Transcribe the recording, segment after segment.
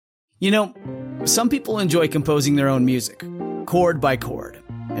You know, some people enjoy composing their own music, chord by chord,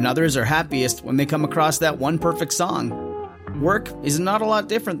 and others are happiest when they come across that one perfect song. Work is not a lot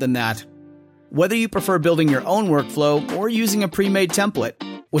different than that. Whether you prefer building your own workflow or using a pre-made template,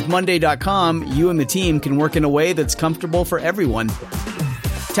 with Monday.com, you and the team can work in a way that's comfortable for everyone.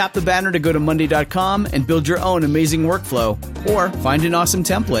 Tap the banner to go to Monday.com and build your own amazing workflow, or find an awesome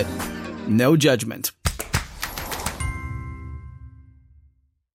template. No judgment.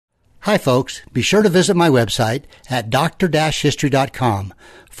 Hi folks, be sure to visit my website at dr-history.com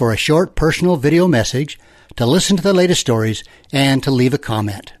for a short personal video message, to listen to the latest stories, and to leave a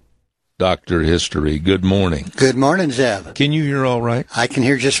comment. Dr. History, good morning. Good morning, Zeb. Can you hear all right? I can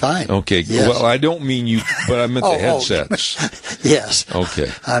hear just fine. Okay. Yes. Well, I don't mean you, but I meant the headsets. Yes.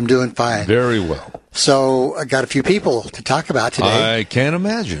 Okay. I'm doing fine. Very well. So I got a few people to talk about today. I can't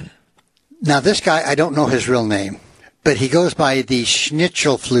imagine. Now, this guy, I don't know his real name, but he goes by the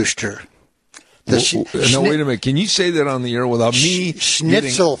Schnitzelflüster. No, wait a minute. Can you say that on the air without me?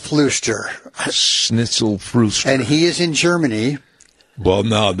 Schnitzelflüster. Schnitzelflüster. And he is in Germany. Well,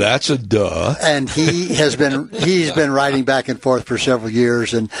 now that's a duh. And he's been writing back and forth for several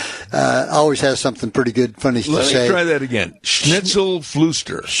years, and always has something pretty good, funny to say. Let me try that again.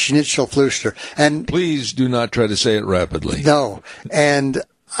 Schnitzelflüster. Schnitzelflüster. And please do not try to say it rapidly. No. And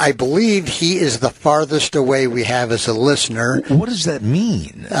I believe he is the farthest away we have as a listener. What does that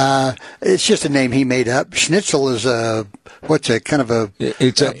mean? It's just a name he made up. Schnitzel is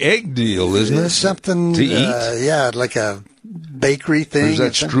it's an egg deal, isn't it? Something to eat. Yeah, like a bakery thing. Or is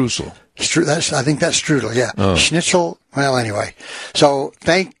that streusel? I think that's strudel. Yeah. Oh. Schnitzel. Well, anyway. So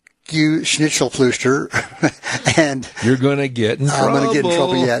thank you, Schnitzelflüster. And you're going to get in trouble. I'm going to get in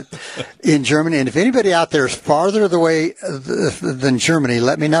trouble yet in Germany. And if anybody out there is farther away than Germany,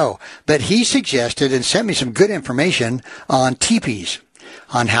 let me know. But he suggested and sent me some good information on teepees,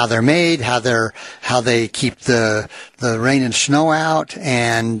 on how they're made, how they keep the rain and snow out.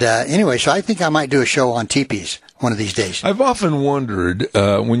 And anyway, so I think I might do a show on teepees one of these days. I've often wondered,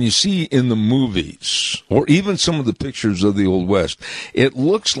 when you see in the movies, or even some of the pictures of the Old West, it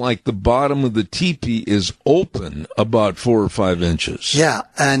looks like the bottom of the teepee is open about 4 or 5 inches. Yeah,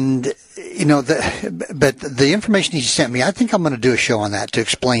 and, but the information he sent me, I think I'm going to do a show on that to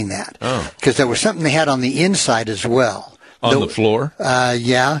explain that. Oh. Because there was something they had on the inside as well. On the floor?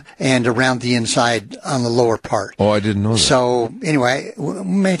 Yeah, and around the inside on the lower part. Oh, I didn't know that. So, anyway, we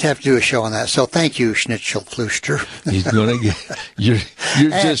may have to do a show on that. So, thank you, Schnitzelflüster. He's going to get... You're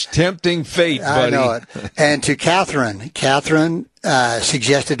just tempting fate, buddy. I know it. And to Catherine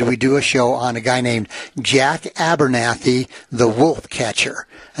suggested we do a show on a guy named Jack Abernathy, the wolf catcher.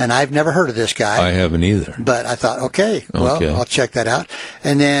 And I've never heard of this guy. I haven't either. But I thought, okay, I'll check that out.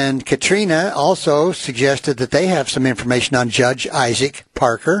 And then Katrina also suggested that they have some information on Judge Isaac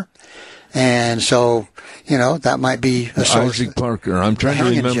Parker. And so, that might be a source. Isaac Parker. I'm trying to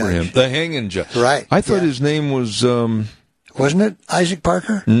remember him. The hanging judge. Right. I thought his name was... Wasn't it Isaac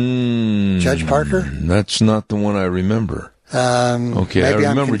Parker? Judge Parker? That's not the one I remember. Okay, I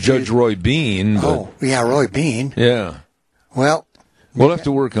remember Judge Roy Bean. Roy Bean. Yeah. Well... We'll have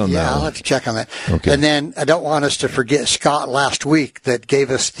to work on that. Yeah, I'll have to check on that. Okay. And then I don't want us to forget Scott last week that gave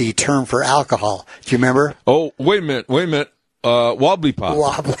us the term for alcohol. Do you remember? Oh, wait a minute. Wobbly pop.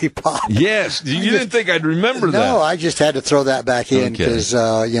 Wobbly pop. Yes. You didn't think I'd remember that. No, I just had to throw that back in because,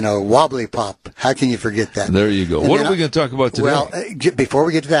 wobbly pop. How can you forget that? There you go. And what are we going to talk about today? Well, before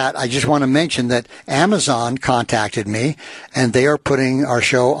we get to that, I just want to mention that Amazon contacted me, and they are putting our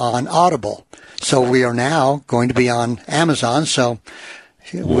show on Audible. So we are now going to be on Amazon. So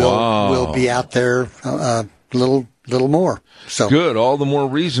we'll be out there a little more. So good. All the more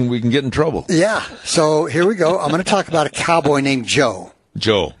reason we can get in trouble. Yeah. So here we go. I'm going to talk about a cowboy named Joe.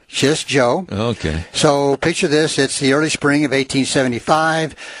 Joe. Just Joe. Okay. So picture this. It's the early spring of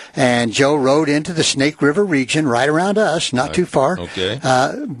 1875, and Joe rode into the Snake River region right around us, not too far,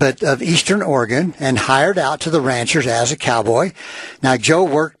 but of eastern Oregon, and hired out to the ranchers as a cowboy. Now, Joe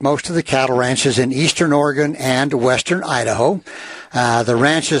worked most of the cattle ranches in eastern Oregon and western Idaho. The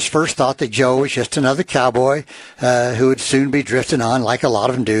ranchers first thought that Joe was just another cowboy who would soon be drifting on, like a lot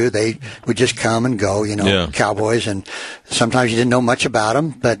of them do. They would just come and go, cowboys, and sometimes you didn't know much about them,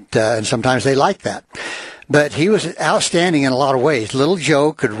 but and sometimes they liked that. But he was outstanding in a lot of ways. Little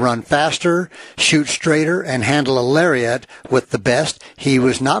Joe could run faster, shoot straighter, and handle a lariat with the best. He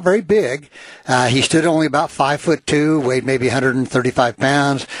was not very big. He stood only about 5'2", weighed maybe 135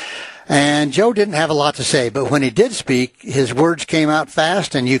 pounds. And Joe didn't have a lot to say, but when he did speak, his words came out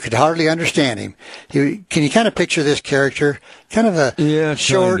fast and you could hardly understand him. Can you kind of picture this character? Kind of a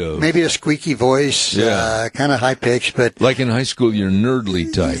short, maybe a squeaky voice, kind of high-pitched. But like in high school, you're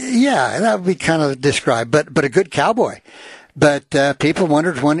nerdly type. Yeah, that would be kind of described, but a good cowboy. But people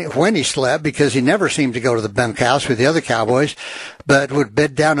wondered when he slept, because he never seemed to go to the bunkhouse with the other cowboys, but would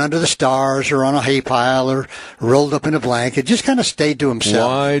bed down under the stars or on a hay pile or rolled up in a blanket, just kind of stayed to himself.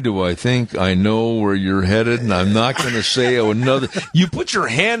 Why do I think I know where you're headed? And I'm not going to say another. You put your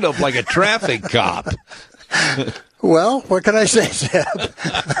hand up like a traffic cop. Well, what can I say, Zeb?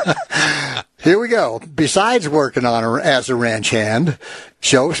 Here we go. Besides working as a ranch hand,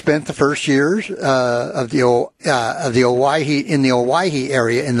 Joe spent the first years of the Owyhee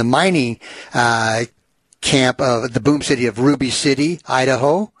area in the mining camp of the boom city of Ruby City,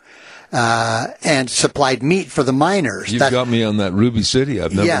 Idaho, and supplied meat for the miners. You've got me on that Ruby City.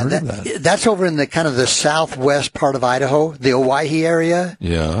 I've never heard of that. That's over in the kind of the southwest part of Idaho, the Owyhee area.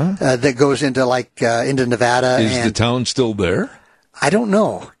 Yeah. That goes into into Nevada. Is the town still there? I don't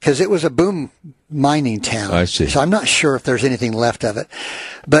know, because it was a boom mining town. I see. So I'm not sure if there's anything left of it.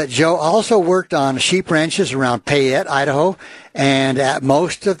 But Joe also worked on sheep ranches around Payette, Idaho, and at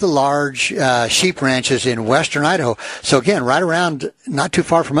most of the large sheep ranches in western Idaho. So again, right around, not too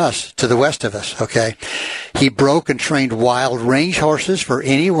far from us, to the west of us, okay? He broke and trained wild range horses for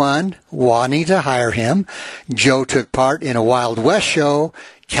anyone wanting to hire him. Joe took part in a Wild West show,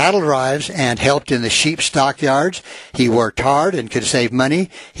 cattle drives, and helped in the sheep stockyards. He worked hard and could save money.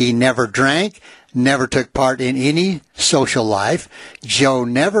 He never drank, never took part in any social life. Joe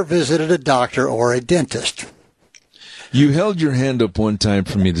never visited a doctor or a dentist. You held your hand up one time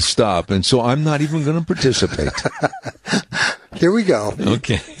for me to stop, and so I'm not even going to participate. Here we go.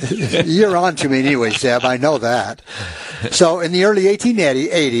 Okay. You're on to me anyway, Zeb. I know that. So in the early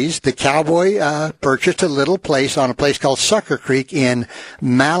 1880s, the cowboy purchased a little place on a place called Sucker Creek in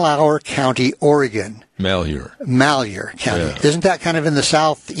Malheur County, Oregon. Malheur County. Yeah. Isn't that kind of in the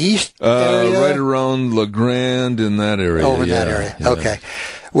southeast area? Right around La Grande, in that area. Oh, in that area. Yeah. Okay.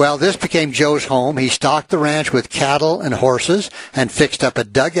 Well, this became Joe's home. He stocked the ranch with cattle and horses and fixed up a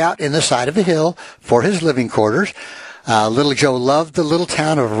dugout in the side of a hill for his living quarters. Little Joe loved the little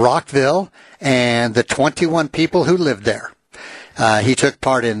town of Rockville and the 21 people who lived there. He took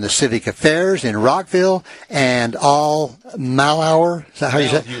part in the civic affairs in Rockville and all Malheur, is that how you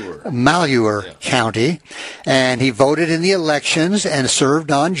say it? Malheur County. And he voted in the elections and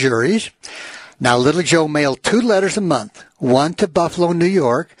served on juries. Now, Little Joe mailed 2 letters a month, one to Buffalo, New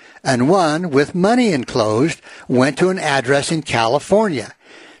York, and one, with money enclosed, went to an address in California.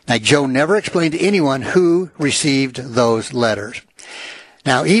 Now, Joe never explained to anyone who received those letters.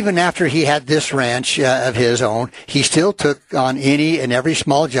 Now, even after he had this ranch of his own, he still took on any and every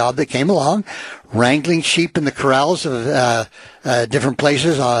small job that came along, wrangling sheep in the corrals of different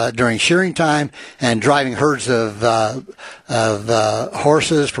places during shearing time, and driving herds of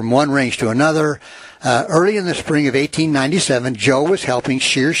horses from one range to another. Early in the spring of 1897, Joe was helping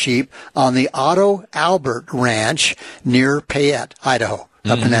shear sheep on the Otto Albert Ranch near Payette, Idaho.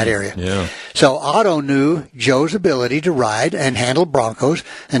 Up in that area. Yeah. So Otto knew Joe's ability to ride and handle broncos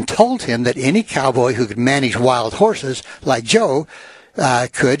and told him that any cowboy who could manage wild horses like Joe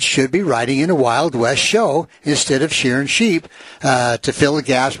should be riding in a Wild West show instead of shearing sheep to fill the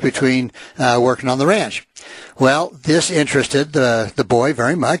gaps between working on the ranch. Well, this interested the boy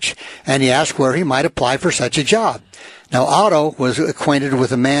very much, and he asked where he might apply for such a job. Now, Otto was acquainted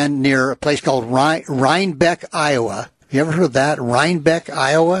with a man near a place called Rhinebeck, Iowa. You ever heard of that? Rhinebeck,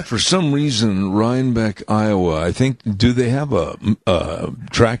 Iowa? For some reason, Rhinebeck, Iowa, I think, do they have a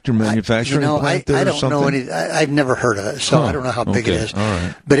tractor manufacturing plant there I don't or something? know I've never heard of it, so I don't know how big it is. All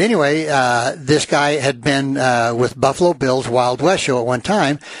right. But anyway, this guy had been with Buffalo Bill's Wild West show at one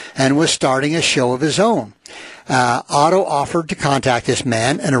time and was starting a show of his own. Otto offered to contact this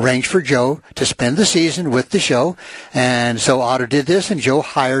man and arrange for Joe to spend the season with the show. And so Otto did this, and Joe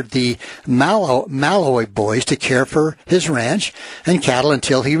hired the Malloy boys to care for his ranch and cattle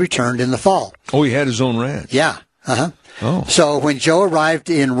until he returned in the fall. Oh, he had his own ranch? Yeah. Uh-huh. Oh. So when Joe arrived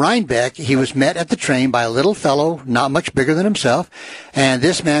in Rhinebeck, he was met at the train by a little fellow not much bigger than himself, and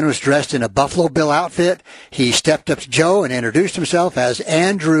this man was dressed in a Buffalo Bill outfit. He stepped up to Joe and introduced himself as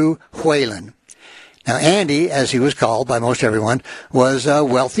Andrew Whalen. Now, Andy, as he was called by most everyone, was a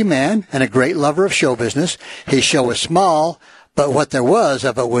wealthy man and a great lover of show business. His show was small, but what there was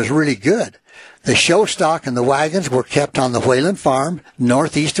of it was really good. The show stock and the wagons were kept on the Whalen Farm,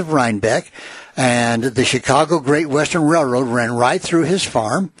 northeast of Rhinebeck, and the Chicago Great Western Railroad ran right through his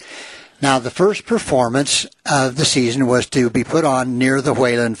farm. Now, the first performance of the season was to be put on near the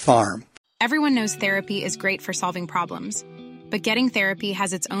Whalen farm. Everyone knows therapy is great for solving problems, but getting therapy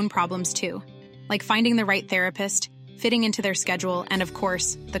has its own problems too, like finding the right therapist, fitting into their schedule, and of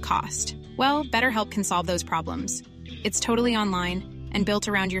course, the cost. Well, BetterHelp can solve those problems. It's totally online and built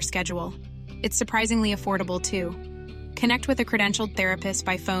around your schedule. It's surprisingly affordable too. Connect with a credentialed therapist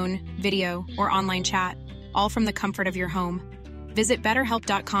by phone, video, or online chat, all from the comfort of your home. Visit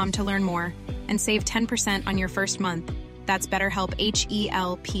BetterHelp.com to learn more and save 10% on your first month. That's BetterHelp,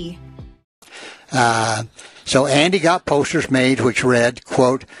 H-E-L-P. So Andy got posters made which read,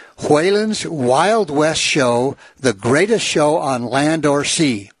 quote, Whalen's Wild West Show, the greatest show on land or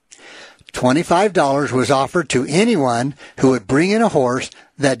sea. $25 was offered to anyone who would bring in a horse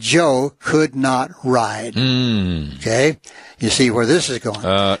that Joe could not ride. Okay? You see where this is going.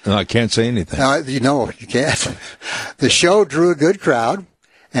 No, I can't say anything. You can't. The show drew a good crowd,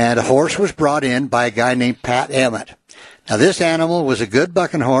 and a horse was brought in by a guy named Pat Emmett. Now, this animal was a good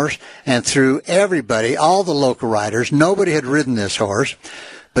bucking horse, and through everybody, all the local riders, nobody had ridden this horse,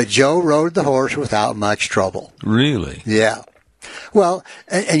 but Joe rode the horse without much trouble. Really? Yeah. Well,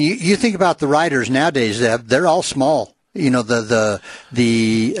 and you think about the riders nowadays, Zeb, they're all small. You know,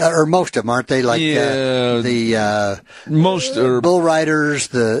 or most of them, aren't they? Like, most are bull riders,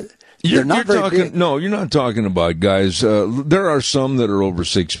 they're not very big. No, you're not talking about guys. There are some that are over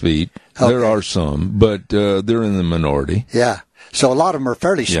 6 feet. Okay. There are some, but they're in the minority. Yeah. So a lot of them are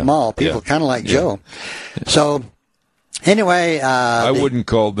fairly small people, kind of like Joe. So anyway, I wouldn't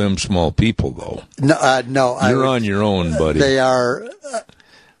call them small people, though. No. You're on your own, buddy. They are.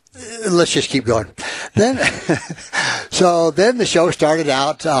 Let's just keep going. So then the show started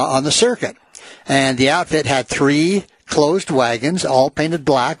out on the circuit, and the outfit had 3 closed wagons, all painted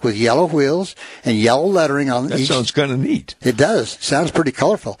black with yellow wheels and yellow lettering on each. That sounds kind of neat. It does. Sounds pretty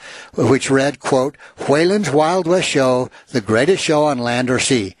colorful. Which read, quote, Whalen's Wild West Show, the greatest show on land or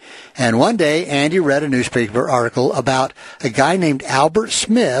sea. And one day, Andy read a newspaper article about a guy named Albert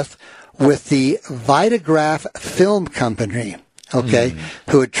Smith with the Vitagraph Film Company,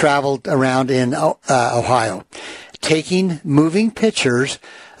 who had traveled around in Ohio, taking moving pictures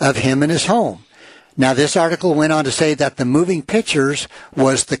of him in his home. Now, this article went on to say that the moving pictures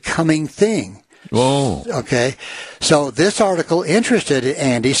was the coming thing. Oh. Okay. So this article interested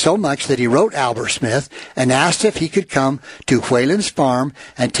Andy so much that he wrote Albert Smith and asked if he could come to Whalen's farm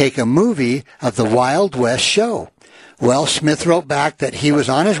and take a movie of the Wild West show. Well, Smith wrote back that he was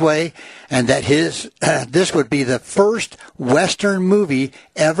on his way and that this would be the first Western movie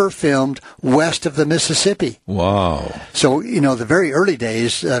ever filmed west of the Mississippi. Wow. So, the very early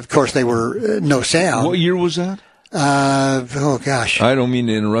days, of course, they were no sound. What year was that? Oh, gosh. I don't mean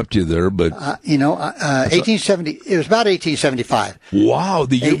to interrupt you there, but... 1870, it was about 1875. Wow,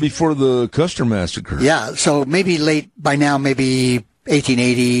 the year before the Custer Massacre. Yeah, so maybe late by now, maybe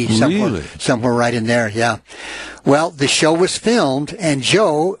 1880, somewhere right in there, yeah. Well, the show was filmed, and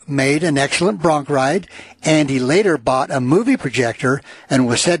Joe made an excellent bronc ride, and he later bought a movie projector and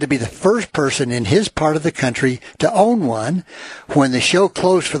was said to be the first person in his part of the country to own one. When the show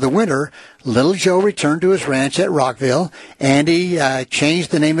closed for the winter, Little Joe returned to his ranch at Rockville. Andy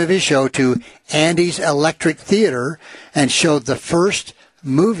changed the name of his show to Andy's Electric Theater and showed the first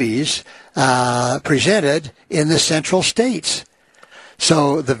movies presented in the Central States.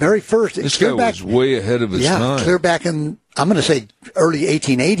 So the very first... This guy was way ahead of his time. Yeah, clear back in, I'm going to say, early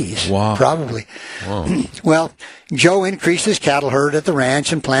 1880s. Wow. Probably. Wow. Well, Joe increased his cattle herd at the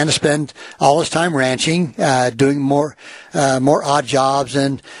ranch and planned to spend all his time ranching, doing more odd jobs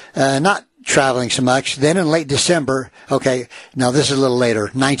and not traveling so much. Then in late December, now this is a little later,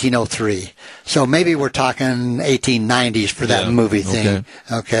 1903. So maybe we're talking 1890s for that movie thing.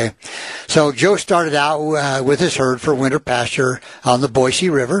 Okay. So Joe started out with his herd for winter pasture on the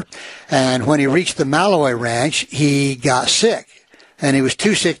Boise River. And when he reached the Malloy Ranch, he got sick. And he was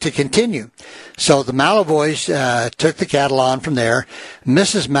too sick to continue. So the Malloy boys took the cattle on from there.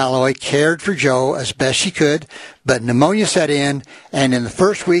 Mrs. Malloy cared for Joe as best she could, but pneumonia set in, and in the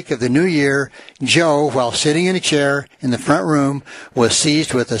first week of the new year, Joe, while sitting in a chair in the front room, was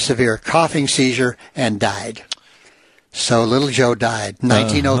seized with a severe coughing seizure and died. So little Joe died,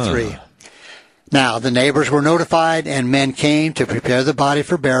 1903. Now, the neighbors were notified, and men came to prepare the body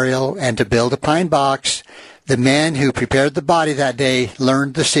for burial and to build a pine box. The men who prepared the body that day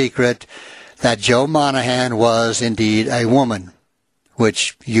learned the secret that Joe Monahan was indeed a woman,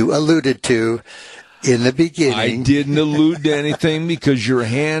 which you alluded to in the beginning. I didn't allude to anything because your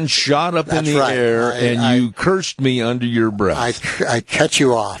hand shot up in the air and you cursed me under your breath. I cut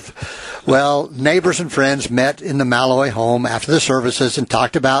you off. Well, neighbors and friends met in the Malloy home after the services and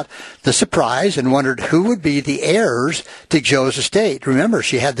talked about the surprise and wondered who would be the heirs to Joe's estate. Remember,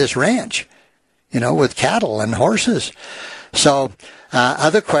 she had this ranch, with cattle and horses. So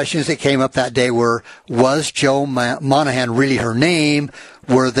other questions that came up that day were, was Joe Monahan really her name?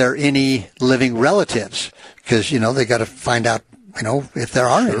 Were there any living relatives? Because, they got to find out, if there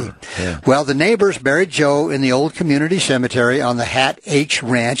are any. Yeah. Well, the neighbors buried Joe in the old community cemetery on the Hat H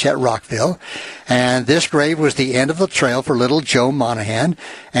Ranch at Rockville. And this grave was the end of the trail for little Joe Monahan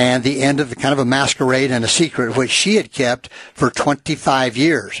and the end of kind of a masquerade and a secret which she had kept for 25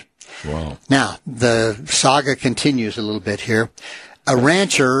 years. Wow. Now, the saga continues a little bit here. A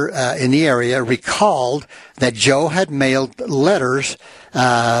rancher in the area recalled that Joe had mailed letters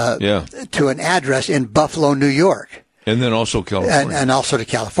to an address in Buffalo, New York. And then also California. And also to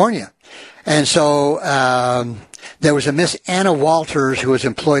California. And so there was a Miss Anna Walters who was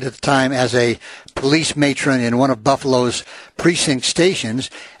employed at the time as a police matron in one of Buffalo's precinct stations.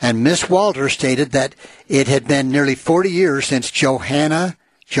 And Miss Walters stated that it had been nearly 40 years since Johanna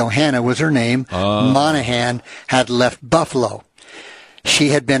was her name, Monahan had left Buffalo. She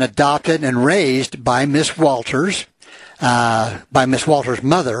had been adopted and raised by Miss Walters'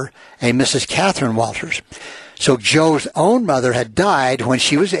 mother, a Mrs. Catherine Walters. So Joe's own mother had died when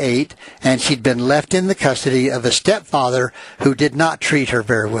she was 8, and she'd been left in the custody of a stepfather who did not treat her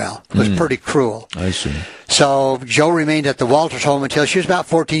very well. It was pretty cruel. I see. So Joe remained at the Walters home until she was about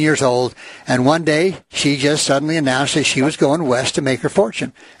 14 years old, and one day she just suddenly announced that she was going west to make her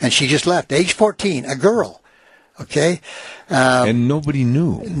fortune, and she just left, age 14, a girl. Okay? And nobody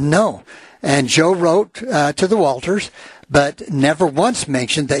knew. No. And Joe wrote to the Walters, but never once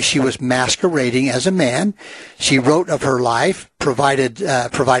mentioned that she was masquerading as a man. She wrote of her life,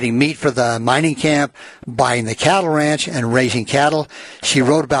 providing meat for the mining camp, buying the cattle ranch, and raising cattle. She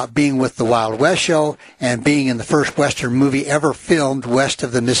wrote about being with the Wild West show and being in the first Western movie ever filmed west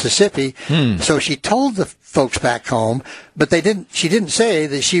of the Mississippi. So she told the folks back home, but she didn't say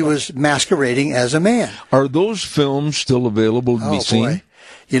that she was masquerading as a man. Are those films still available to be seen? Boy.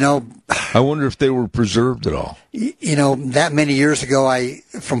 I wonder if they were preserved at all. That many years ago,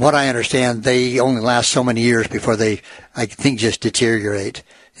 from what I understand, they only last so many years before they, I think, just deteriorate.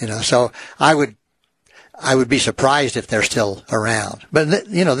 So I would be surprised if they're still around. But,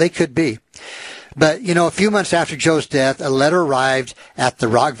 they could be. But, a few months after Joe's death, a letter arrived at the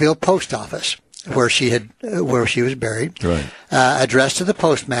Rockville post office where she was buried, right. Addressed to the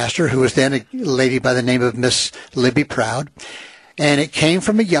postmaster, who was then a lady by the name of Miss Libby Proud. And it came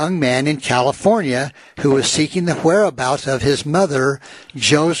from a young man in California who was seeking the whereabouts of his mother,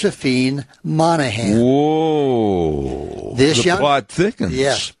 Josephine Monahan. Whoa. The plot thickens.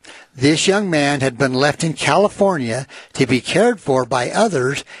 Yes. This young man had been left in California to be cared for by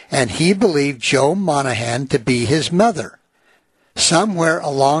others, and he believed Joe Monahan to be his mother. Somewhere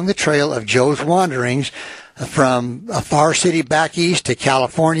along the trail of Joe's wanderings, from a far city back east to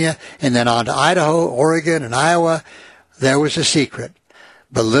California, and then on to Idaho, Oregon, and Iowa, there was a secret.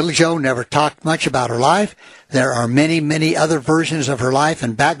 But little Joe never talked much about her life. There are many, many other versions of her life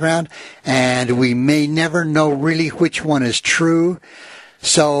and background, and we may never know really which one is true.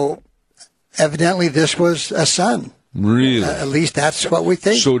 So evidently this was a son. Really? At least that's what we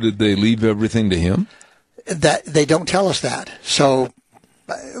think. So did they leave everything to him? That they don't tell us that. So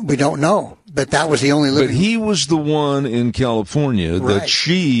we don't know. But that was the only living. But he was the one in California that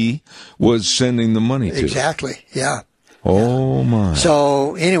she was sending the money to. Exactly. Yeah. Oh, my.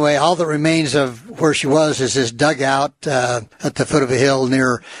 So, anyway, all that remains of where she was is this dugout at the foot of a hill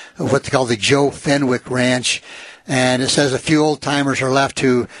near what they call the Joe Fenwick Ranch. And it says a few old-timers are left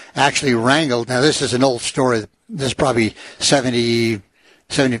who actually wrangled. Now, this is an old story. This is probably 30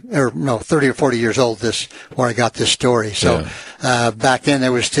 or 40 years old, where I got this story. So, back then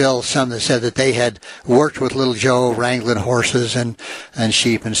there was still some that said that they had worked with little Joe wrangling horses and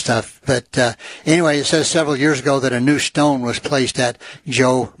sheep and stuff. But, anyway, it says several years ago that a new stone was placed at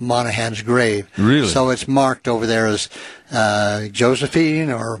Joe Monahan's grave. Really? So it's marked over there as,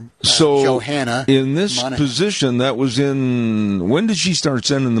 Josephine or Johanna. In this Monahan. position, that was when did she start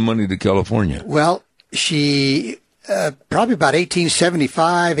sending the money to California? Well, she, probably about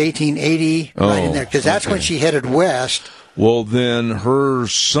 1875, 1880, right in there, because that's when she headed west. Well, then her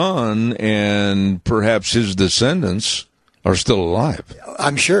son and perhaps his descendants are still alive.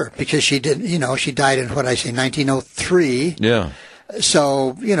 I'm sure, because she died in, 1903. Yeah.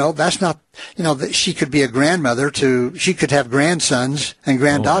 So, that's not, that she could be a grandmother she could have grandsons and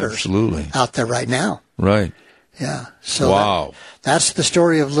granddaughters absolutely. Out there right now. Right. Yeah. So wow. That's the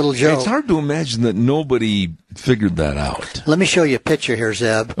story of little Joe. It's hard to imagine that nobody figured that out. Let me show you a picture here,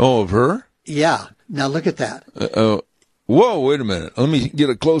 Zeb. Oh, of her? Yeah. Now look at that. Whoa, wait a minute. Let me get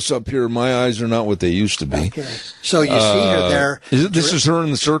a close-up here. My eyes are not what they used to be. Okay. So you see her there. This is her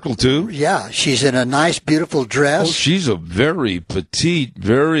in the circle, too? Yeah. She's in a nice, beautiful dress. Oh, she's a very petite,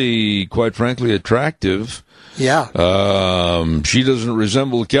 very, quite frankly, attractive. Yeah. She doesn't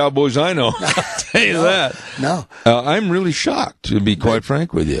resemble the cowboys I know. I'll tell you that. No. I'm really shocked, to be quite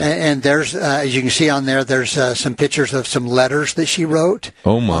frank with you. And there's, as you can see on there, there's some pictures of some letters that she wrote.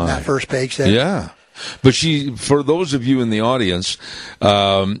 Oh, my. On that first page there. Yeah. But for those of you in the audience,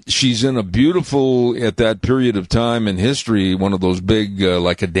 she's in a beautiful, at that period of time in history, one of those big,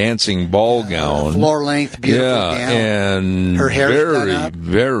 like a dancing ball gown. Floor-length, beautiful gown. And her hair's very, done up.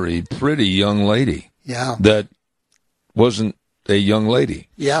 very pretty young lady. Yeah. That wasn't a young lady.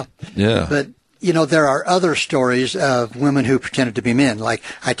 Yeah. Yeah. But, there are other stories of women who pretended to be men. Like,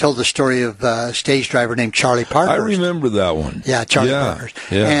 I told the story of a stage driver named Charlie Parker. I remember that one. Yeah, Charlie Parker.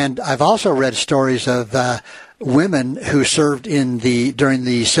 Yeah. And I've also read stories of women who served during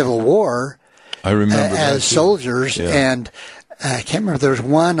the Civil War. I remember as soldiers. Yeah. And I can't remember. There was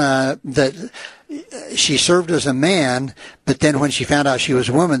one that she served as a man, but then when she found out she was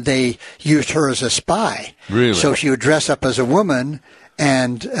a woman, they used her as a spy. Really? So she would dress up as a woman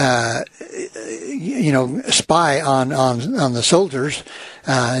and spy on the soldiers,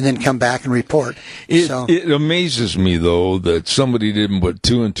 and then come back and report. It amazes me though that somebody didn't put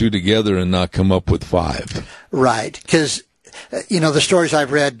 2 and 2 together and not come up with 5. Right, because the stories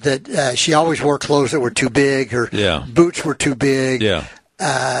I've read that she always wore clothes that were too big. Her boots were too big. Yeah,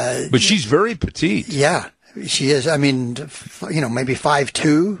 but she's very petite. Yeah. She is. I mean, maybe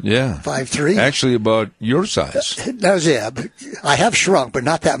 5'2". Yeah. 5'3". Actually, about your size. Now, Zeb, I have shrunk, but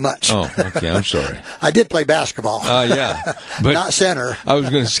not that much. Oh, okay. I'm sorry. I did play basketball. Yeah. But not center. I was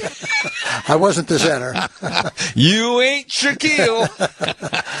going to say. I wasn't the center. You ain't Shaquille.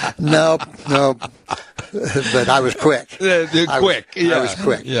 Nope. But I was quick. I was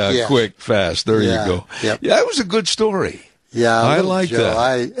quick. Yeah, quick, fast. There you go. Yep. Yeah, that was a good story. Yeah, I like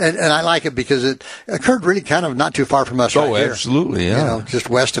that. And I like it because it occurred really kind of not too far from us right here. Oh, absolutely, yeah. Just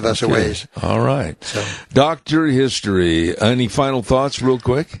west of us a ways. All right. So. Dr. History, any final thoughts real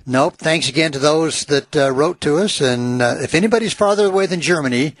quick? Nope. Thanks again to those that wrote to us. And if anybody's farther away than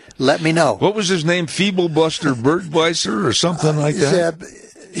Germany, let me know. What was his name? Feeblebuster Bergweiser or something like that? Zeb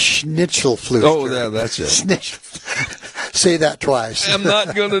Schnitzelflüster. Oh, yeah, that's it. Say that twice. I'm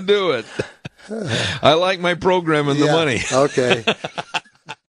not going to do it. I like my program and the money. Okay.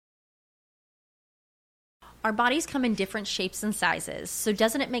 Our bodies come in different shapes and sizes, so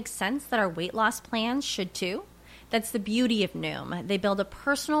doesn't it make sense that our weight loss plans should too? That's the beauty of Noom. They build a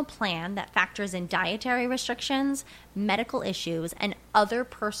personal plan that factors in dietary restrictions, medical issues, and other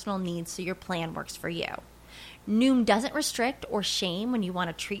personal needs so your plan works for you. Noom doesn't restrict or shame when you want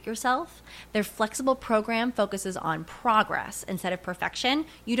to treat yourself. Their flexible program focuses on progress instead of perfection.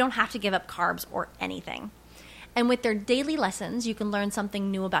 You don't have to give up carbs or anything. And with their daily lessons, you can learn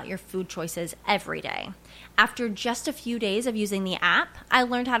something new about your food choices every day. After just a few days of using the app, I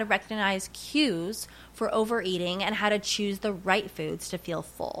learned how to recognize cues for overeating and how to choose the right foods to feel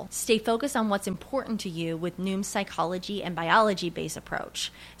full. Stay focused on what's important to you with Noom's psychology and biology-based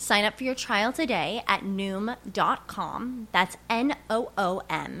approach. Sign up for your trial today at Noom.com. That's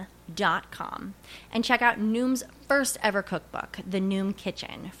Noom.com. And check out Noom's first ever cookbook, The Noom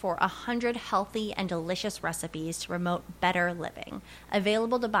Kitchen, for 100 healthy and delicious recipes to promote better living.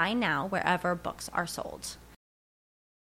 Available to buy now wherever books are sold.